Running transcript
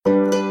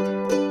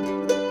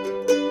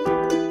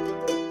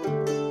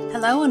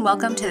Hello and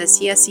welcome to the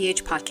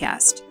CSCH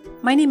podcast.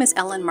 My name is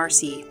Ellen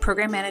Marcy,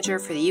 Program Manager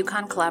for the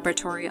Yukon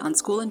Collaboratory on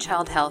School and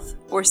Child Health,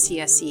 or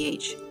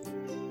CSCH.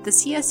 The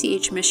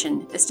CSCH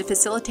mission is to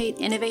facilitate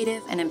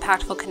innovative and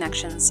impactful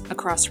connections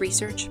across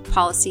research,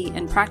 policy,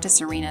 and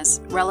practice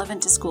arenas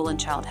relevant to school and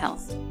child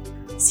health.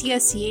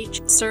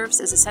 CSCH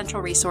serves as a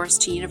central resource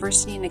to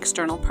university and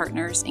external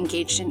partners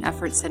engaged in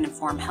efforts that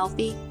inform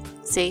healthy,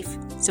 safe,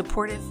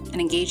 supportive,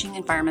 and engaging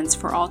environments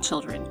for all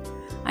children.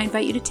 I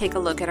invite you to take a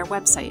look at our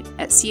website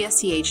at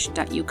csch.yukon.edu.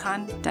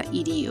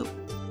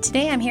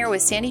 Today I'm here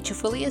with Sandy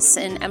Choufulias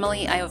and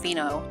Emily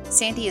Iovino.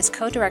 Sandy is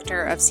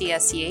co-director of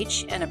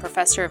CSCH and a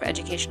professor of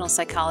educational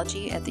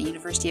psychology at the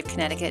University of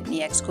Connecticut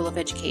Neag School of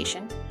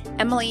Education.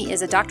 Emily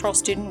is a doctoral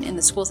student in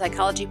the school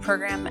psychology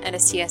program at a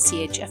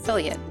CSCH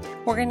affiliate.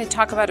 We're going to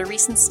talk about a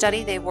recent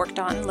study they've worked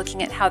on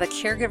looking at how the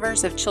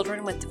caregivers of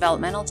children with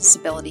developmental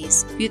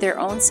disabilities view their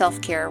own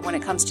self-care when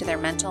it comes to their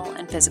mental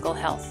and physical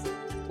health.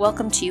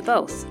 Welcome to you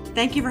both.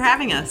 Thank you for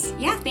having us.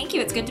 Yeah, thank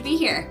you. It's good to be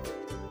here.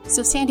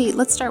 So Sandy,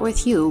 let's start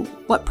with you.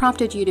 What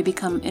prompted you to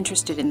become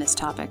interested in this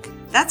topic?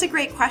 That's a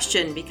great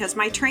question because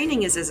my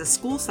training is as a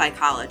school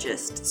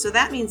psychologist. So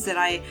that means that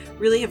I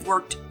really have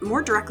worked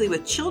more directly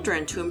with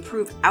children to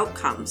improve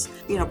outcomes,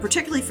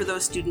 particularly for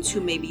those students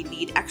who maybe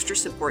need extra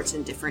supports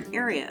in different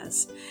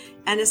areas.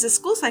 And as a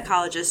school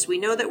psychologist, we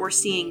know that we're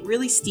seeing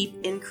really steep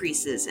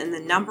increases in the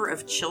number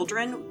of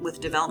children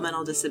with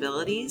developmental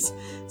disabilities,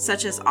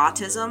 such as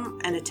autism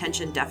and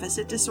attention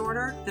deficit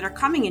disorder, that are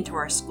coming into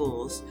our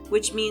schools,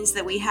 which means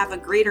that we have a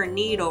greater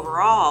need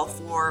overall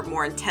for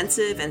more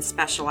intensive and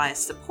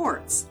specialized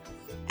supports.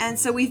 And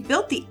so we've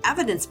built the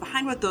evidence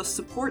behind what those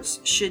supports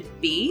should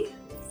be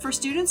for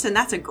students, and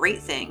that's a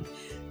great thing.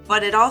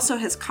 But it also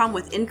has come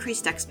with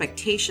increased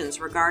expectations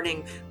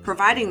regarding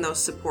providing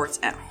those supports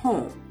at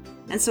home.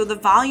 And so the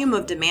volume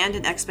of demand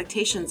and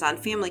expectations on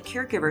family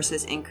caregivers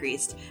has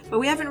increased, but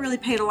we haven't really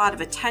paid a lot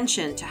of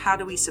attention to how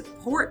do we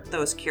support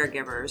those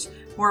caregivers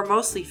who are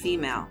mostly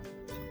female.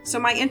 So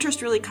my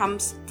interest really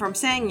comes from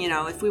saying,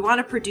 if we want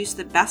to produce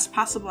the best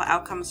possible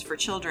outcomes for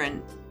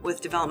children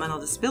with developmental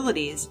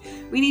disabilities,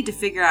 we need to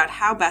figure out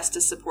how best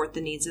to support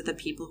the needs of the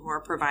people who are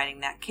providing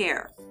that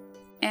care.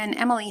 And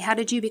Emily, how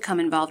did you become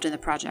involved in the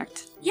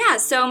project? Yeah,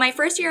 so my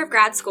first year of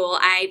grad school,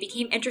 I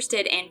became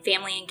interested in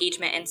family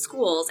engagement in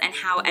schools and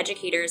how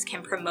educators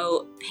can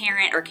promote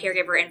parent or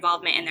caregiver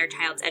involvement in their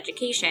child's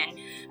education,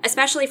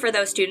 especially for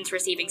those students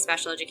receiving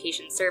special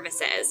education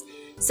services.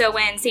 So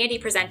when Sandy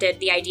presented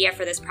the idea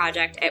for this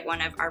project at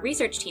one of our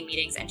research team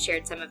meetings and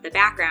shared some of the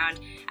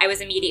background, I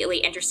was immediately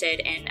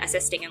interested in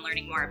assisting and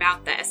learning more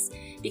about this.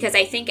 Because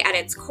I think at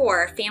its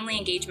core, family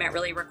engagement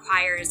really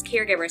requires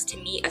caregivers to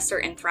meet a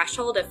certain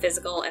threshold of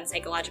physical and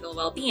psychological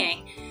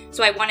well-being.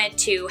 So I wanted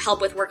to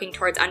help with working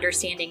towards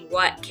understanding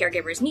what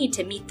caregivers need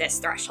to meet this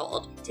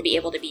threshold to be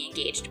able to be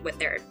engaged with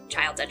their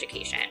child's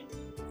education.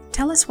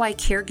 Tell us why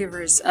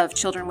caregivers of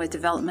children with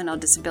developmental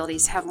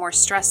disabilities have more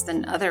stress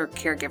than other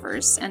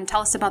caregivers, and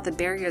tell us about the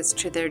barriers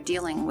to their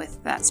dealing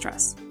with that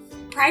stress.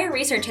 Prior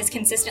research has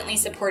consistently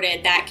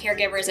supported that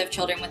caregivers of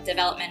children with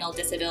developmental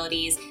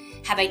disabilities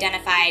have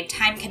identified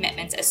time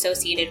commitments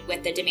associated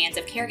with the demands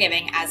of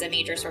caregiving as a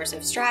major source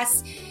of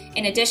stress.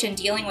 In addition,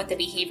 dealing with the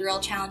behavioral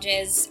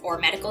challenges or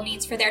medical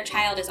needs for their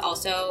child is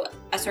also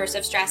a source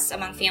of stress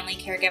among family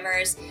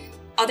caregivers.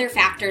 Other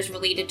factors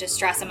related to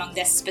stress among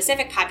this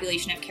specific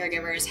population of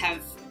caregivers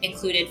have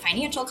included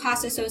financial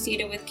costs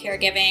associated with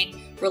caregiving,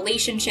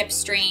 relationship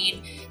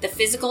strain, the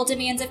physical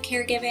demands of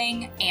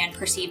caregiving, and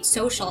perceived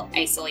social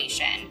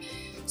isolation.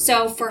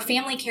 So for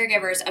family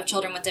caregivers of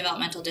children with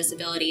developmental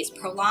disabilities,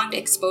 prolonged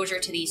exposure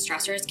to these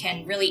stressors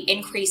can really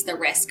increase the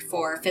risk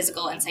for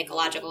physical and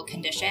psychological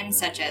conditions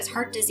such as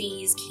heart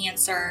disease,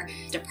 cancer,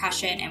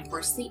 depression, and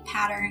poor sleep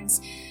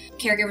patterns.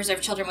 Caregivers of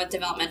children with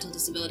developmental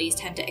disabilities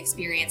tend to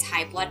experience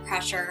high blood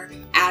pressure,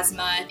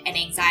 asthma, and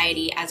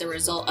anxiety as a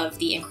result of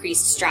the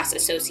increased stress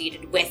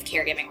associated with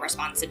caregiving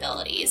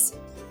responsibilities.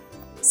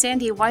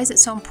 Sandy, why is it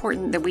so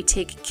important that we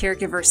take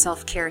caregiver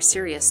self-care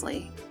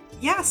seriously?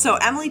 Yeah, so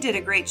Emily did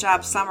a great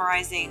job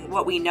summarizing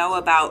what we know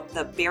about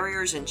the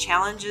barriers and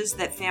challenges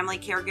that family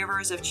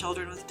caregivers of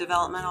children with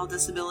developmental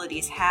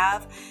disabilities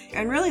have.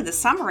 And really the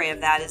summary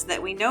of that is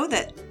that we know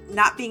that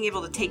not being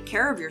able to take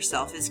care of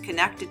yourself is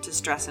connected to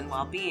stress and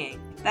well-being.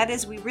 That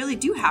is, we really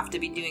do have to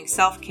be doing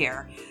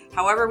self-care,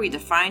 however we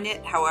define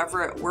it,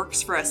 however it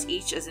works for us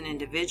each as an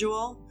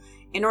individual,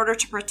 in order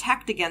to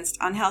protect against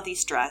unhealthy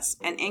stress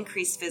and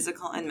increase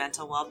physical and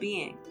mental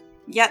well-being.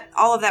 Yet,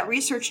 all of that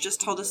research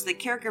just told us that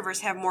caregivers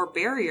have more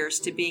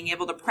barriers to being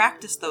able to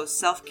practice those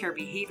self-care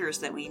behaviors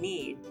that we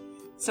need.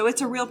 So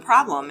it's a real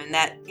problem in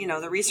that,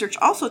 the research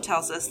also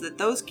tells us that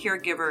those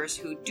caregivers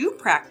who do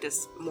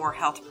practice more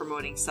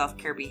health-promoting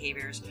self-care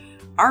behaviors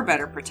are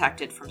better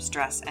protected from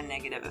stress and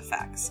negative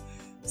effects.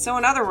 So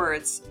in other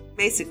words,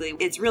 basically,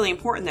 it's really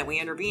important that we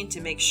intervene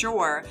to make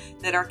sure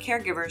that our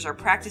caregivers are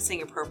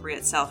practicing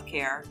appropriate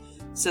self-care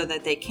so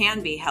that they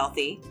can be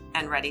healthy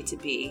and ready to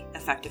be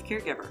effective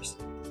caregivers.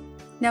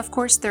 Now, of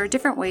course, there are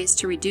different ways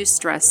to reduce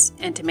stress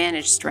and to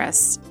manage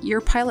stress. Your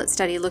pilot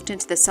study looked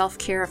into the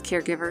self-care of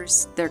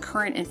caregivers, their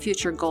current and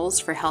future goals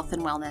for health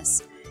and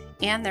wellness,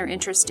 and their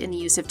interest in the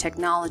use of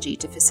technology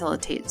to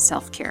facilitate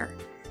self-care.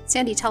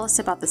 Sandy, tell us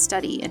about the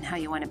study and how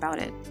you went about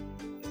it.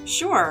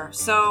 Sure.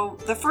 So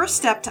the first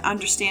step to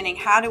understanding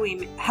how do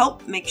we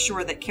help make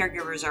sure that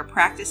caregivers are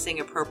practicing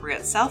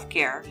appropriate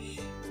self-care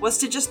was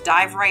to just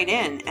dive right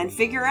in and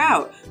figure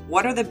out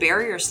what are the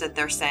barriers that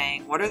they're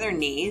saying, what are their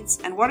needs,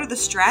 and what are the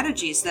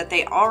strategies that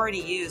they already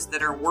use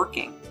that are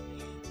working.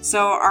 So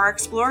our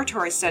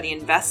exploratory study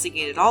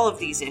investigated all of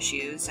these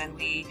issues, and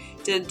we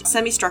did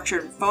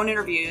semi-structured phone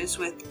interviews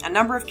with a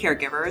number of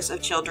caregivers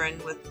of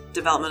children with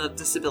developmental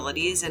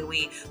disabilities, and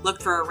we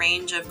looked for a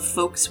range of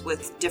folks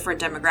with different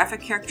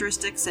demographic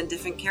characteristics and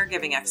different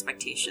caregiving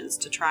expectations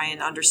to try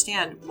and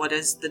understand what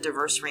is the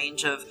diverse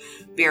range of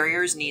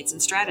barriers, needs,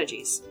 and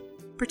strategies.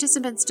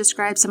 Participants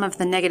described some of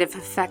the negative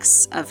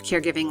effects of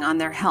caregiving on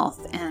their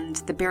health and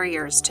the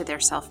barriers to their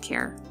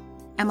self-care.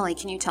 Emily,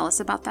 can you tell us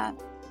about that?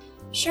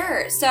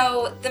 Sure.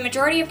 So the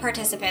majority of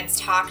participants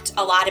talked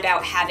a lot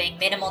about having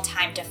minimal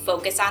time to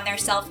focus on their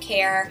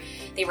self-care.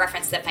 They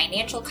referenced the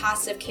financial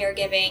costs of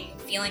caregiving,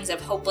 feelings of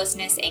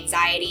hopelessness,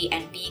 anxiety,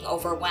 and being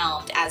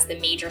overwhelmed as the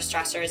major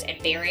stressors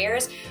and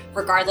barriers,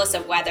 regardless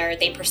of whether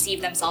they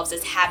perceive themselves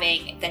as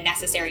having the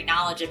necessary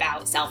knowledge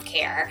about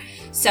self-care.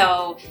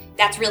 So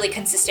that's really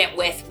consistent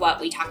with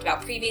what we talked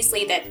about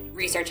previously, that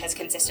research has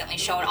consistently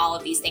shown all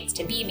of these things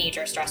to be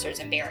major stressors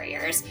and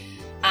barriers.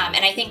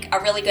 And I think a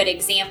really good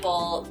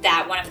example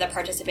that one of the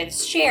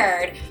participants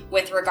shared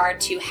with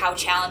regard to how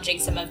challenging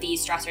some of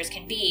these stressors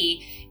can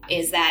be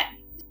is that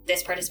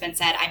this participant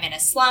said, "I'm in a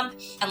slump.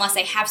 Unless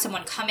I have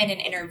someone come in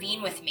and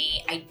intervene with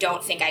me, I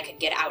don't think I could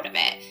get out of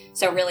it."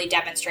 So really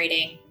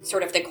demonstrating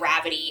sort of the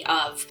gravity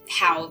of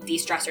how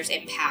these stressors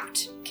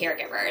impact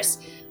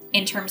caregivers.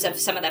 In terms of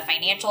some of the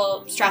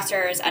financial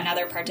stressors,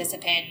 another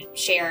participant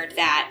shared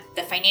that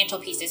the financial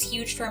piece is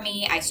huge for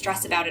me. I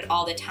stress about it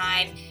all the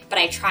time, but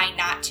I try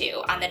not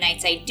to. On the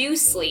nights I do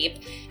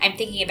sleep, I'm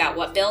thinking about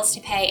what bills to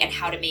pay and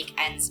how to make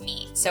ends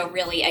meet. So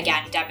really,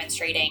 again,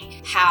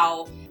 demonstrating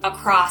how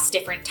across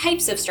different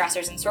types of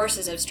stressors and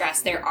sources of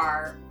stress, there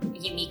are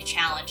unique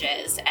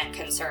challenges and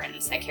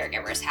concerns that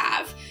caregivers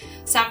have.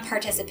 Some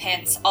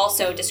participants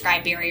also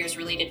describe barriers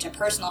related to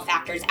personal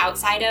factors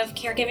outside of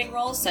caregiving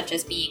roles, such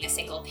as being a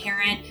single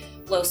parent,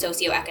 low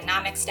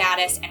socioeconomic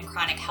status, and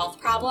chronic health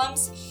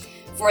problems.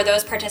 For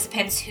those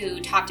participants who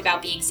talked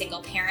about being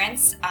single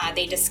parents,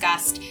 they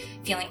discussed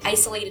feeling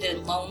isolated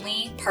and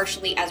lonely,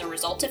 partially as a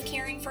result of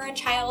caring for a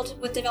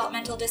child with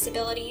developmental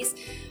disabilities.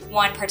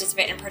 One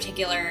participant in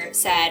particular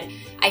said,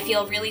 "I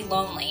feel really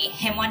lonely,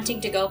 him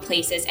wanting to go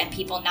places and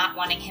people not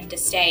wanting him to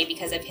stay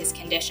because of his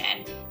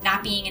condition,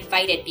 not being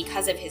invited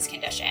because of his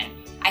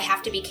condition. I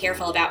have to be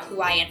careful about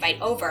who I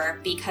invite over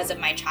because of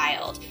my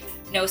child.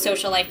 No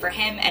social life for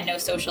him and no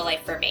social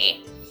life for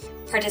me."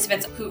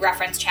 Participants who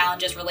referenced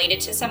challenges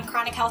related to some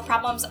chronic health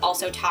problems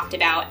also talked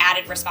about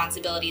added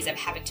responsibilities of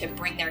having to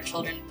bring their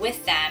children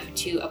with them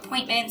to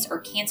appointments or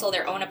cancel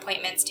their own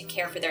appointments to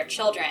care for their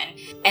children.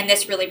 And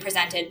this really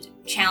presented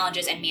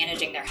challenges in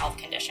managing their health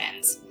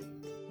conditions.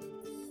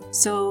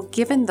 So,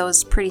 given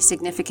those pretty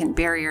significant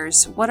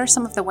barriers, what are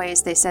some of the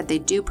ways they said they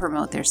do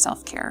promote their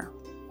self-care?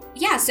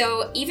 Yeah,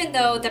 so even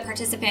though the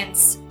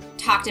participants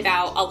talked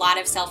about a lot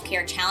of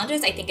self-care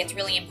challenges, I think it's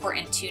really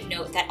important to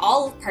note that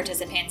all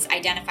participants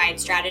identified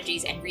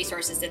strategies and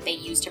resources that they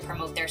use to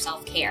promote their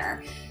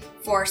self-care.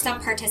 For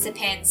some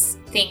participants,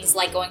 things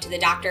like going to the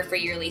doctor for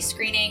yearly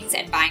screenings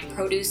and buying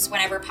produce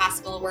whenever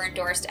possible were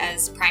endorsed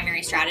as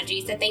primary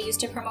strategies that they use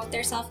to promote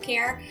their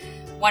self-care.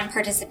 One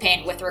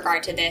participant with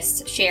regard to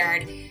this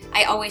shared,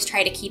 "I always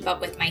try to keep up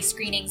with my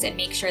screenings and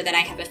make sure that I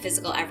have a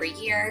physical every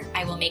year.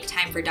 I will make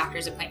time for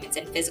doctor's appointments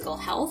and physical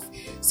health."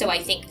 So I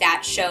think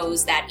that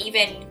shows that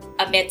even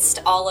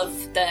amidst all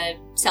of the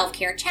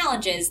self-care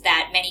challenges,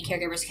 that many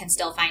caregivers can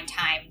still find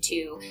time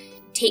to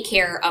take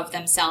care of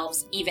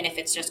themselves, even if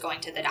it's just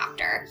going to the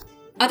doctor.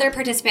 Other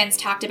participants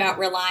talked about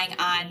relying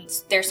on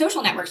their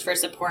social networks for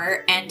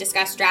support and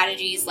discussed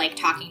strategies like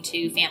talking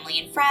to family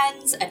and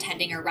friends,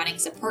 attending or running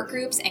support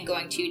groups, and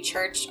going to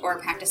church or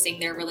practicing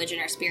their religion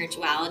or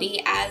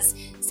spirituality as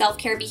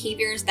self-care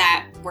behaviors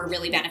that were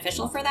really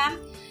beneficial for them.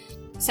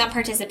 Some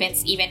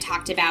participants even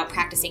talked about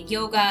practicing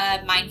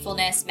yoga,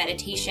 mindfulness,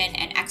 meditation,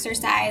 and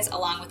exercise,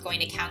 along with going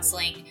to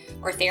counseling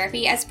or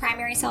therapy as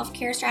primary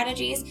self-care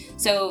strategies.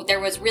 So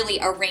there was really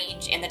a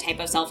range in the type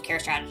of self-care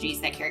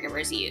strategies that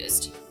caregivers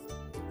used.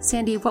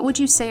 Sandy, what would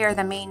you say are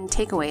the main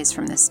takeaways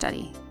from this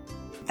study?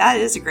 That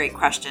is a great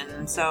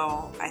question.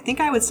 So I think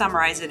I would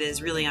summarize it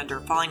as really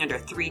falling under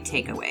 3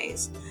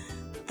 takeaways.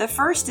 The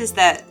first is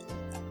that,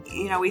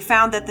 we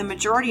found that the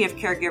majority of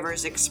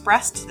caregivers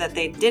expressed that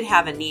they did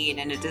have a need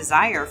and a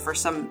desire for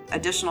some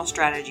additional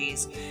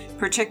strategies,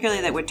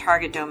 particularly that would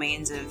target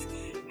domains of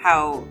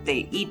how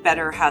they eat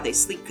better, how they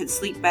could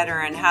sleep better,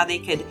 and how they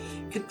could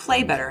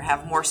play better,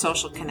 have more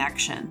social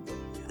connection.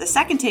 The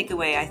second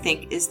takeaway, I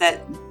think, is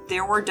that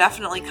there were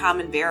definitely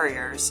common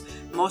barriers,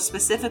 most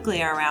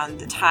specifically around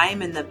the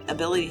time and the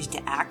ability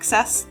to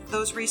access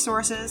those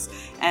resources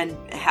and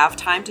have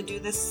time to do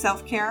this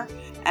self-care.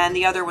 And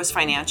the other was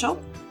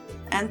financial.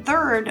 And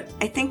third,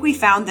 I think we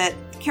found that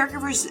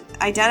caregivers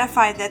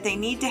identified that they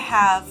need to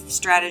have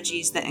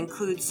strategies that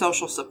include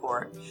social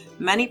support.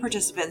 Many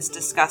participants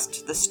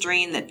discussed the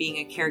strain that being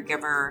a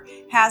caregiver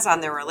has on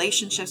their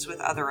relationships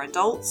with other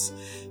adults.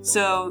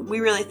 So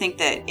we really think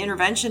that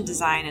intervention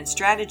design and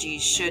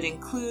strategies should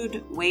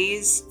include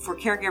ways for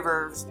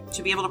caregivers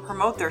to be able to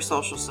promote their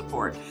social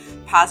support,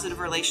 positive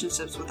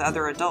relationships with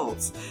other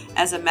adults,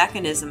 as a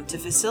mechanism to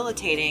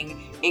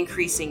facilitating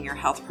increasing your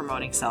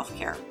health-promoting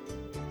self-care.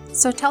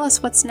 So tell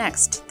us what's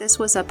next. This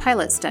was a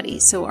pilot study,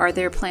 so are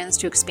there plans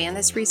to expand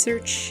this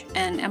research?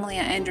 And Emily,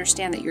 I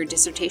understand that your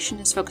dissertation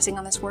is focusing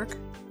on this work?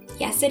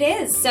 Yes, it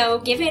is. So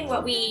given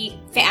what we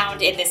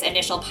found in this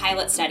initial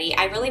pilot study,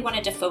 I really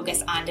wanted to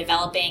focus on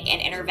developing an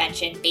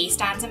intervention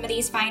based on some of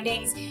these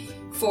findings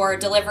for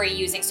delivery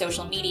using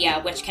social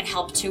media, which can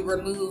help to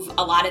remove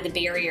a lot of the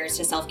barriers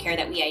to self-care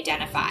that we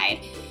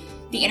identified.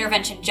 The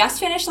intervention just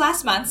finished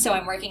last month, so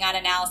I'm working on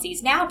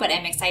analyses now, but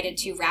I'm excited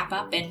to wrap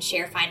up and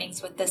share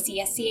findings with the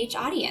CSCH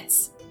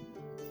audience.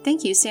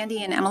 Thank you,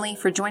 Sandy and Emily,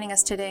 for joining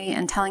us today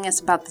and telling us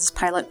about this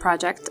pilot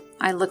project.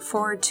 I look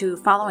forward to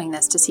following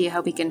this to see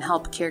how we can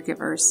help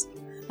caregivers.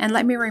 And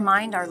let me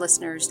remind our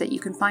listeners that you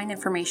can find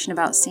information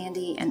about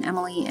Sandy and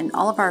Emily and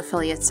all of our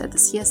affiliates at the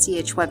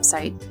CSCH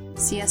website,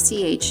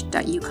 csch.uconn.edu.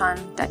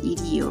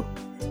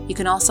 You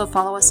can also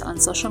follow us on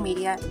social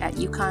media at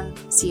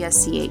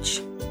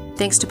UConnCSCH.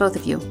 Thanks to both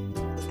of you.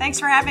 Thanks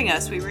for having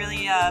us. We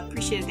really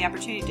appreciated the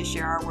opportunity to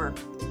share our work.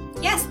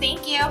 Yes,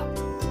 thank you.